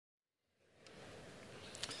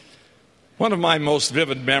One of my most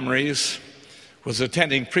vivid memories was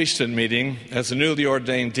attending priesthood meeting as a newly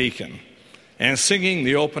ordained deacon and singing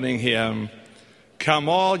the opening hymn, "Come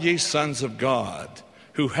all ye sons of God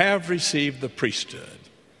who have received the priesthood."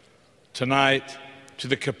 Tonight, to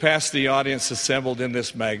the capacity audience assembled in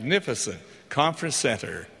this magnificent conference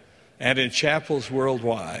center and in chapels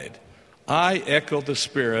worldwide, I echo the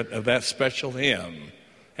spirit of that special hymn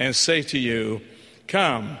and say to you,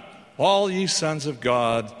 come, all ye sons of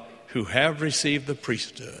God who have received the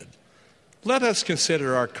priesthood. Let us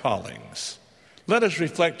consider our callings. Let us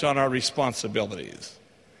reflect on our responsibilities.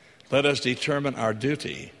 Let us determine our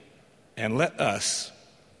duty, and let us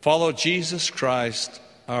follow Jesus Christ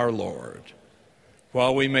our Lord.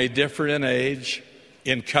 While we may differ in age,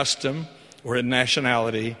 in custom, or in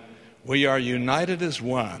nationality, we are united as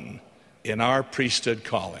one in our priesthood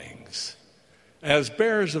callings. As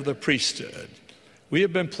bearers of the priesthood, we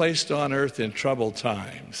have been placed on earth in troubled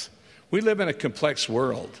times. We live in a complex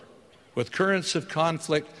world with currents of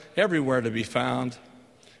conflict everywhere to be found.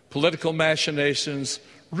 Political machinations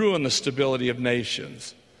ruin the stability of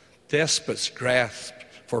nations. Despots grasp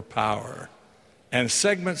for power, and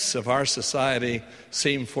segments of our society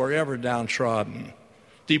seem forever downtrodden,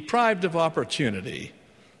 deprived of opportunity,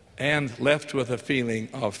 and left with a feeling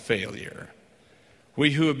of failure.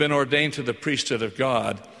 We who have been ordained to the priesthood of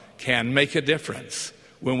God can make a difference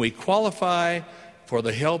when we qualify for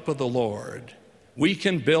the help of the Lord. We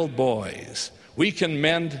can build boys. We can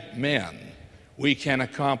mend men. We can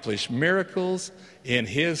accomplish miracles in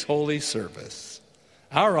His holy service.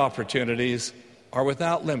 Our opportunities are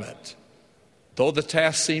without limit. Though the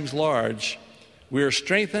task seems large, we are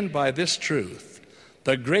strengthened by this truth.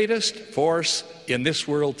 The greatest force in this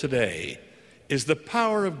world today is the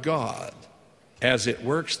power of God as it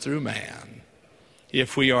works through man.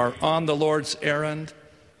 If we are on the Lord's errand,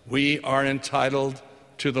 we are entitled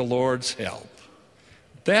to the Lord's help.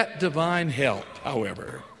 That divine help,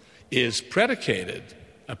 however, is predicated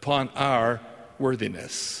upon our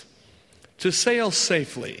worthiness. To sail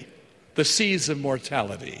safely the seas of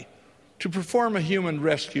mortality, to perform a human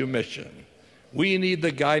rescue mission, we need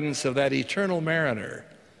the guidance of that eternal mariner,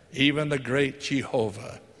 even the great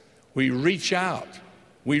Jehovah. We reach out,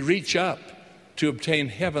 we reach up to obtain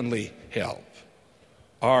heavenly help.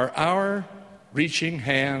 Are our reaching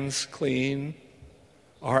hands clean?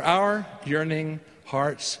 Are our yearning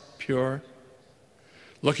hearts pure?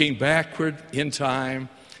 Looking backward in time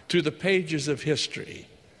through the pages of history,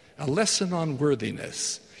 a lesson on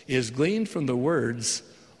worthiness is gleaned from the words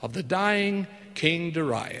of the dying King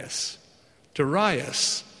Darius.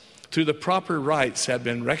 Darius, through the proper rites, had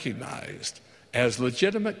been recognized as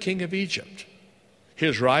legitimate king of Egypt.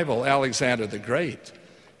 His rival, Alexander the Great,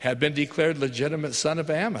 had been declared legitimate son of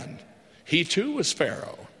Ammon. He too was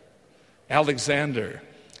Pharaoh. Alexander,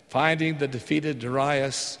 finding the defeated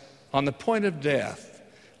Darius on the point of death,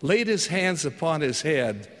 laid his hands upon his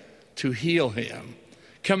head to heal him,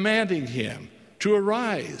 commanding him to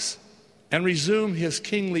arise and resume his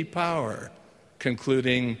kingly power,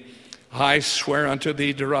 concluding, "I swear unto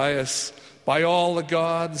thee, Darius, by all the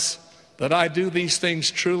gods, that I do these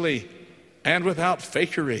things truly and without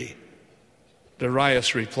fakery."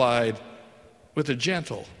 Darius replied with a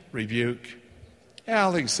gentle rebuke,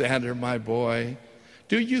 "Alexander, my boy,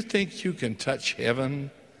 do you think you can touch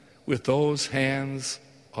heaven with those hands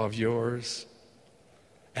of yours?"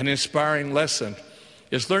 An inspiring lesson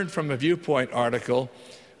is learned from a Viewpoint article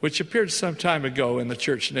which appeared some time ago in the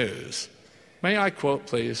Church News. May I quote,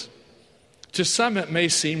 please? "To some it may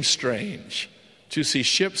seem strange to see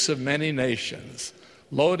ships of many nations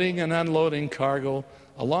loading and unloading cargo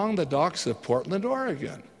along the docks of Portland,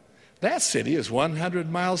 Oregon. That city is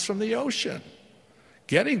 100 miles from the ocean.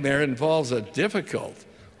 Getting there involves a difficult,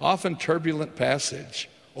 often turbulent passage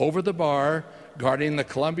over the bar guarding the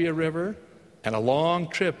Columbia River and a long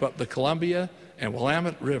trip up the Columbia and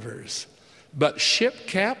Willamette Rivers. But ship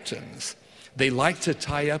captains, they like to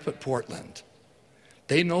tie up at Portland.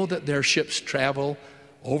 They know that their ships travel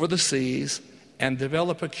over the seas and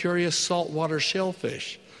develop a curious saltwater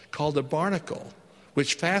shellfish called a barnacle,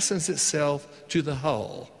 which fastens itself to the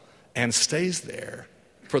hull and stays there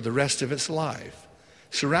for the rest of its life,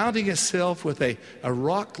 surrounding itself with a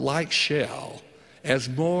rock-like shell. As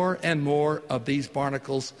more and more of these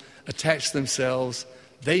barnacles attach themselves,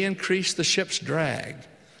 they increase the ship's drag,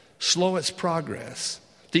 slow its progress,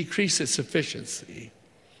 decrease its efficiency.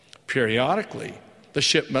 Periodically, the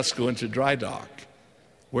ship must go into dry dock,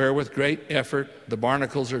 where with great effort the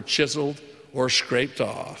barnacles are chiseled or scraped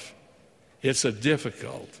off. It's a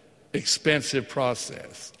difficult, expensive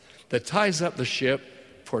process that ties up the ship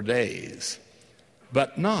for days,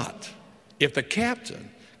 but not if the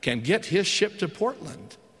captain can get his ship to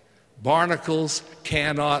Portland. Barnacles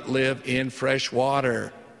cannot live in fresh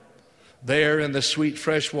water. There in the sweet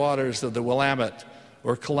fresh waters of the Willamette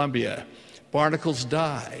or Columbia, barnacles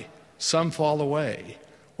die, some fall away,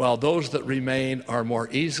 while those that remain are more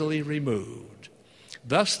easily removed.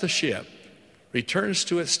 Thus the ship returns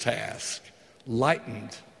to its task,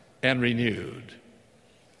 lightened and renewed.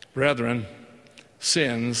 Brethren,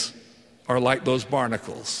 sins are like those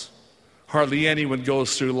barnacles. Hardly anyone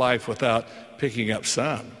goes through life without picking up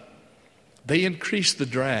some. They increase the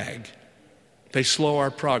drag. They slow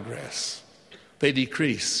our progress. They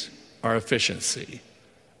decrease our efficiency.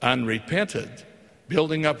 Unrepented,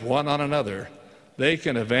 building up one on another, they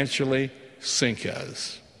can eventually sink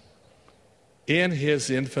us. In his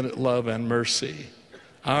infinite love and mercy,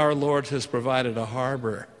 our Lord has provided a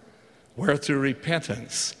harbor where through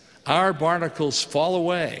repentance our barnacles fall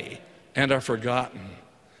away and are forgotten.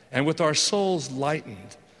 And with our souls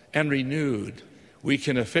lightened and renewed, we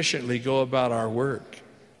can efficiently go about our work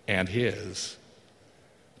and his.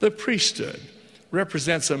 The priesthood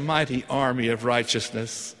represents a mighty army of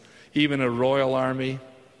righteousness, even a royal army.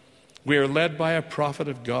 We are led by a prophet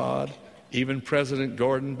of God, even President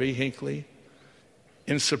Gordon B. Hinckley.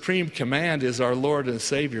 In supreme command is our Lord and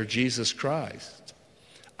Savior, Jesus Christ.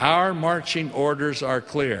 Our marching orders are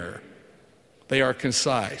clear. They are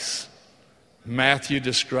concise. Matthew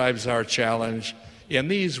describes our challenge in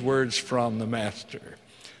these words from the Master.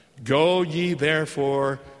 Go ye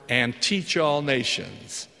therefore and teach all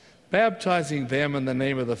nations, baptizing them in the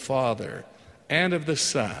name of the Father and of the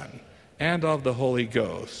Son and of the Holy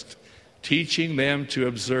Ghost, teaching them to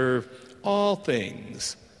observe all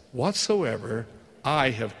things whatsoever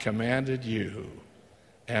I have commanded you.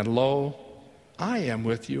 And lo, I am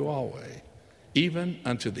with you always, even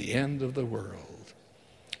unto the end of the world.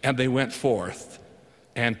 And they went forth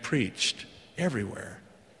and preached everywhere,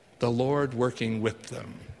 the Lord working with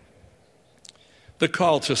them. The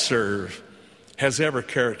call to serve has ever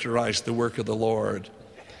characterized the work of the Lord.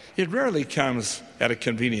 It rarely comes at a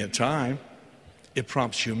convenient time. It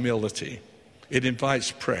prompts humility. It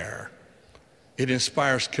invites prayer. It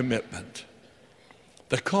inspires commitment.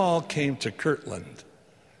 The call came to Kirtland.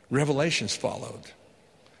 Revelations followed.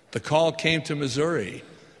 The call came to Missouri.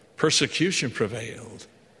 Persecution prevailed.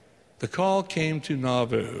 The call came to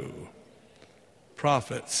Nauvoo.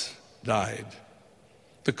 Prophets died.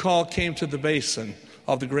 The call came to the basin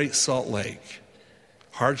of the Great Salt Lake.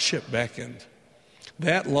 Hardship beckoned.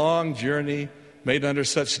 That long journey, made under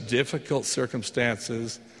such difficult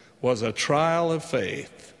circumstances, was a trial of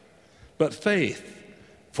faith. But faith,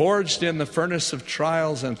 forged in the furnace of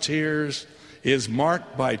trials and tears, is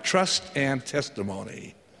marked by trust and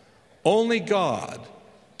testimony. Only God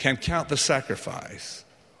can count the sacrifice.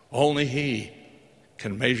 Only He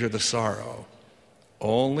can measure the sorrow.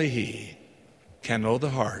 Only He can know the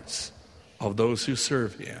hearts of those who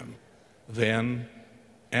serve Him, then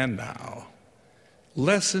and now.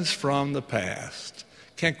 Lessons from the past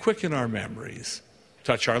can quicken our memories,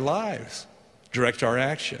 touch our lives, direct our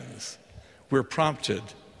actions. We're prompted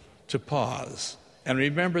to pause and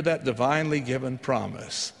remember that divinely given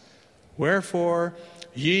promise. Wherefore,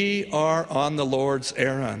 ye are on the Lord's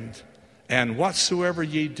errand, and whatsoever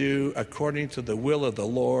ye do according to the will of the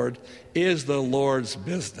Lord is the Lord's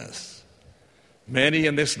business. Many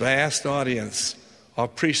in this vast audience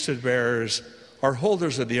of priesthood bearers are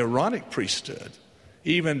holders of the Aaronic priesthood,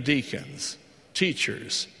 even deacons,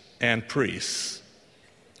 teachers, and priests.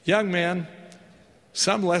 Young men,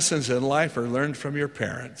 some lessons in life are learned from your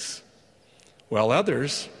parents, while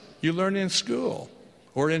others you learn in school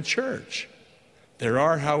or in church. There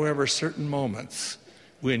are, however, certain moments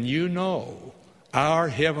when you know our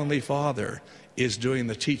Heavenly Father is doing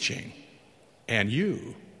the teaching and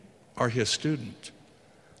you are His student.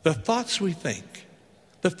 The thoughts we think,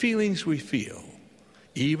 the feelings we feel,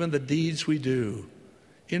 even the deeds we do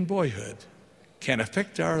in boyhood can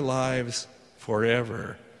affect our lives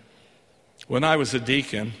forever. When I was a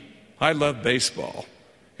deacon, I loved baseball.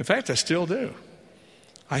 In fact, I still do.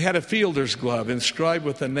 I had a fielder's glove inscribed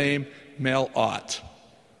with the name Mel Ott.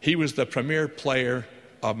 He was the premier player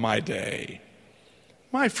of my day.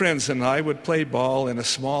 My friends and I would play ball in a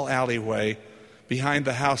small alleyway behind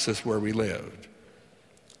the houses where we lived.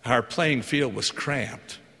 Our playing field was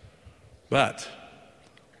cramped, but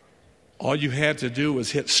all you had to do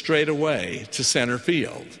was hit straight away to center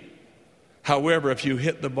field. However, if you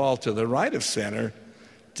hit the ball to the right of center,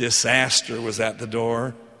 disaster was at the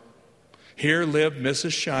door. Here lived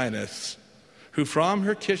Mrs. Shyness, who from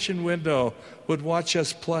her kitchen window would watch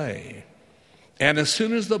us play. And as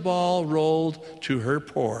soon as the ball rolled to her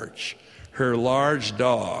porch, her large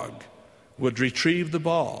dog would retrieve the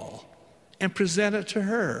ball and present it to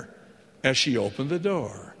her as she opened the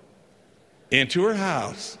door. Into her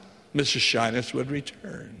house, Mrs. Shyness would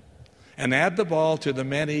return and add the ball to the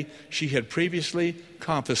many she had previously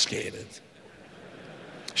confiscated.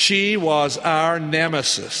 She was our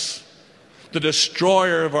nemesis, the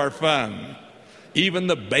destroyer of our fun, even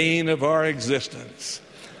the bane of our existence.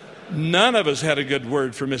 None of us had a good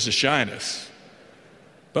word for Mrs. Shyness,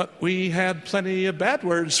 but we had plenty of bad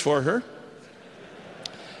words for her.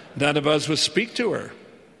 None of us would speak to her,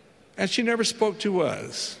 and she never spoke to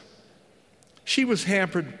us. She was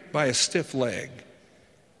hampered by a stiff leg,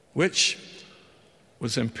 which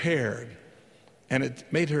was impaired, and it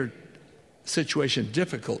made her situation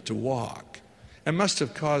difficult to walk and must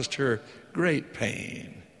have caused her great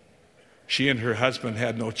pain. She and her husband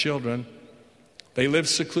had no children. They lived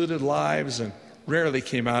secluded lives and rarely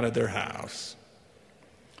came out of their house.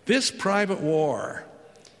 This private war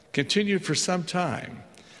continued for some time,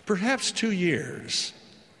 perhaps 2 years,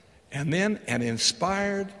 and then an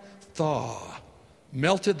inspired thaw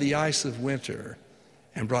melted the ice of winter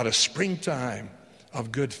and brought a springtime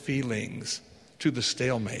of good feelings to the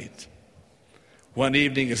stalemate. One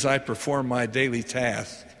evening, as I performed my daily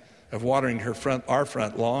task of watering our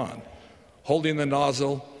front lawn, holding the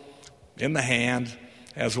nozzle in the hand,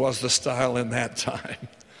 as was the style in that time,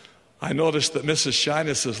 I noticed that Mrs.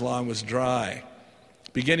 Shyness's lawn was dry,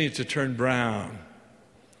 beginning to turn brown.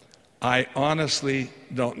 I honestly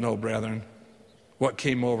don't know, brethren, what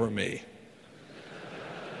came over me.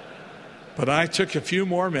 But I took a few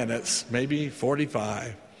more minutes, maybe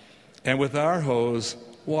 45, and with our hose,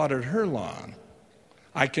 watered her lawn.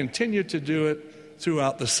 I continued to do it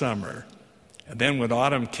throughout the summer. And then when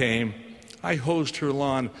autumn came, I hosed her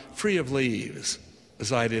lawn free of leaves,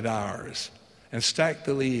 as I did ours, and stacked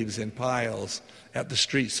the leaves in piles at the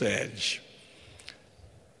street's edge.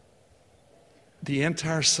 The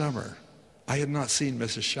entire summer, I had not seen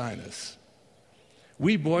Mrs. Shyness.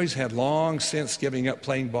 We boys had long since given up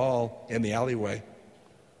playing ball in the alleyway.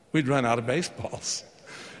 We'd run out of baseballs,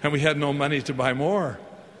 and we had no money to buy more.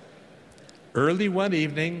 Early one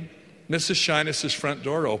evening, Mrs. Shyness's front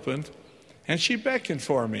door opened, and she beckoned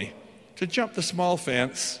for me to jump the small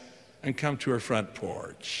fence and come to her front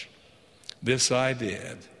porch. This I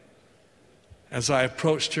did. As I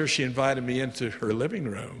approached her, she invited me into her living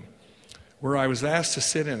room, where I was asked to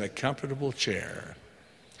sit in a comfortable chair.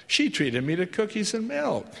 She treated me to cookies and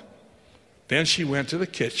milk. Then she went to the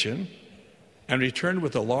kitchen and returned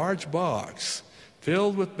with a large box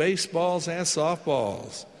filled with baseballs and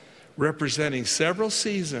softballs, representing several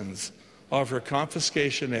seasons of her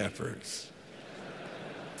confiscation efforts.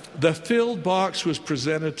 The filled box was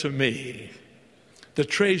presented to me. The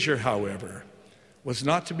treasure, however, was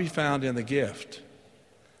not to be found in the gift,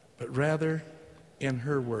 but rather in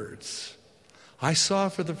her words. I saw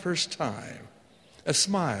for the first time a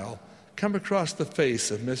smile come across the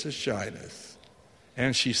face of Mrs. Shyness,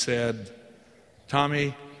 and she said,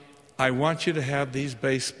 "Tommy, I want you to have these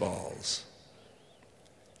baseballs,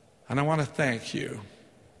 and I want to thank you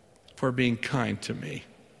for being kind to me."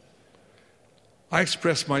 I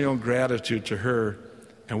expressed my own gratitude to her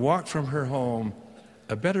and walked from her home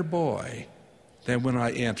a better boy than when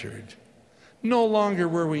I entered. No longer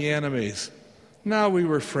were we enemies. Now we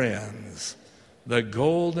were friends. The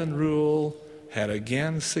golden rule had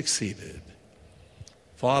again succeeded.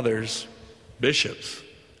 Fathers, bishops,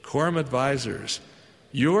 quorum advisors,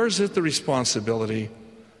 yours is the responsibility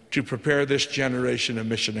to prepare this generation of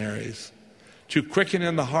missionaries, to quicken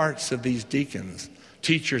in the hearts of these deacons,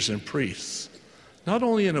 teachers, and priests, not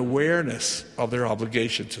only an awareness of their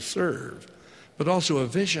obligation to serve, but also a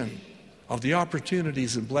vision of the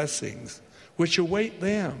opportunities and blessings which await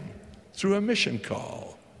them through a mission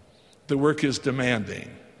call. The work is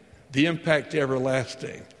demanding, the impact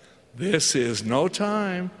everlasting. This is no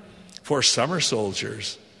time for summer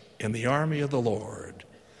soldiers in the army of the Lord.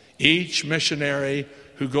 Each missionary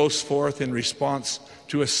who goes forth in response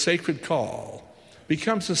to a sacred call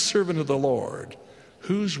becomes a servant of the Lord,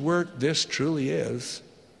 whose work this truly is.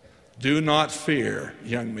 Do not fear,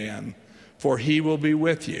 young men, for he will be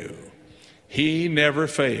with you. He never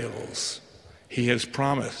fails. He has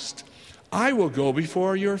promised, "I will go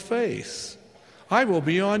before your face. I will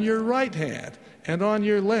be on your right hand and on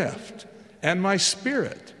your left, and my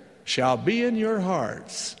spirit shall be in your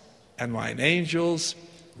hearts, and mine angels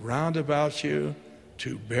round about you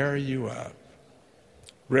to bear you up."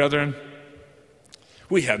 Brethren,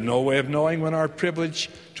 we have no way of knowing when our privilege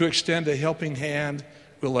to extend a helping hand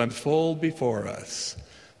will unfold before us.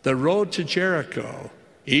 The road to Jericho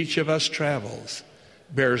each of us travels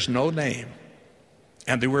bears no name,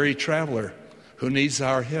 and the weary traveler who needs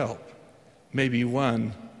our help maybe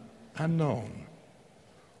one unknown.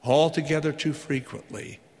 Altogether too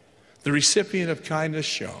frequently, the recipient of kindness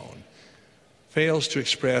shown fails to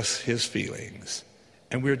express his feelings,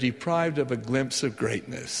 and we're deprived of a glimpse of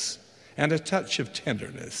greatness and a touch of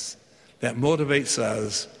tenderness that motivates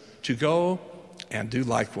us to go and do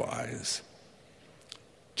likewise.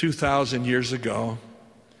 2,000 years ago,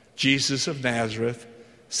 Jesus of Nazareth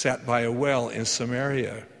sat by a well in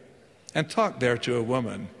Samaria and talked there to a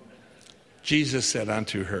woman. Jesus said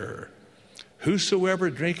unto her, Whosoever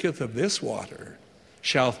drinketh of this water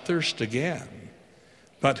shall thirst again,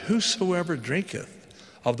 but whosoever drinketh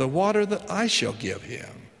of the water that I shall give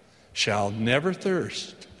him shall never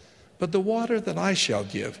thirst, but the water that I shall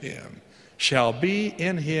give him shall be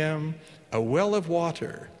in him a well of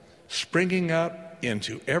water springing up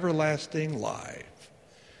into everlasting life.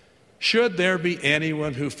 Should there be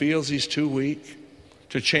anyone who feels he's too weak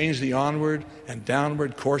to change the onward and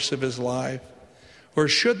downward course of his life, or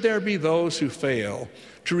should there be those who fail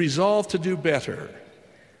to resolve to do better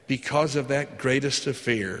because of that greatest of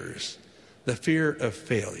fears, the fear of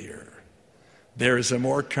failure, there is a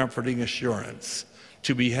more comforting assurance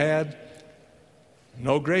to be had,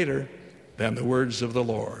 no greater than the words of the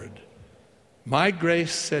Lord. My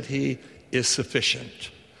grace, said he, is sufficient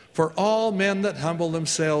for all men that humble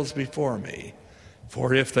themselves before me.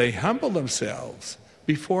 For if they humble themselves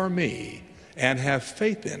before me and have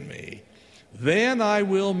faith in me, then I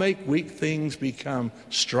will make weak things become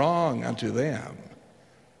strong unto them.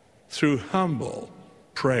 Through humble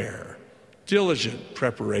prayer, diligent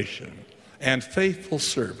preparation, and faithful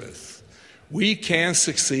service, we can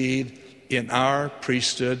succeed in our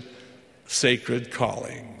priesthood sacred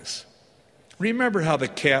callings. Remember how the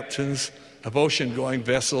captains of ocean-going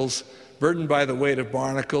vessels, burdened by the weight of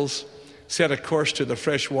barnacles, set a course to the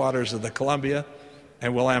fresh waters of the Columbia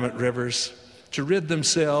and Willamette rivers to rid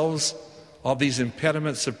themselves of these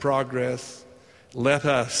impediments of progress. Let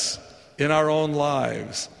us, in our own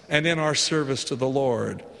lives and in our service to the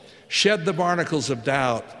Lord, shed the barnacles of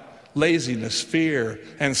doubt, laziness, fear,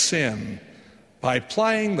 and sin by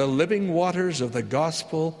applying the living waters of the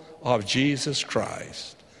gospel of Jesus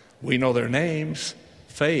Christ. We know their names: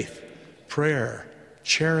 faith, prayer,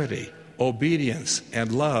 charity, obedience,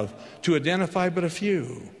 and love, to identify but a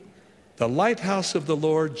few. The lighthouse of the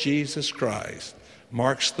Lord Jesus Christ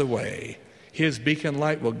marks the way. His beacon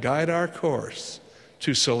light will guide our course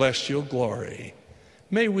to celestial glory.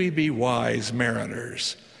 May we be wise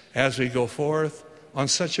mariners as we go forth on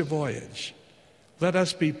such a voyage. Let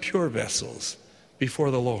us be pure vessels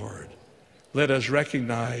before the Lord. Let us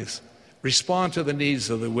recognize, respond to the needs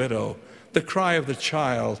of the widow, the cry of the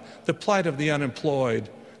child, the plight of the unemployed,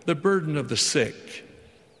 the burden of the sick,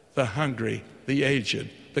 the hungry, the aged,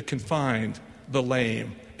 the confined, the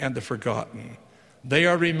lame, and the forgotten. They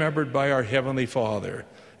are remembered by our Heavenly Father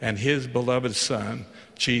and His beloved Son,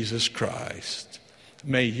 Jesus Christ.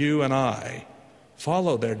 May you and I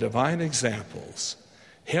follow their divine examples.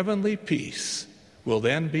 Heavenly peace will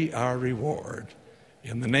then be our reward.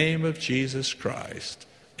 In the name of Jesus Christ,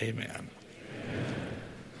 amen.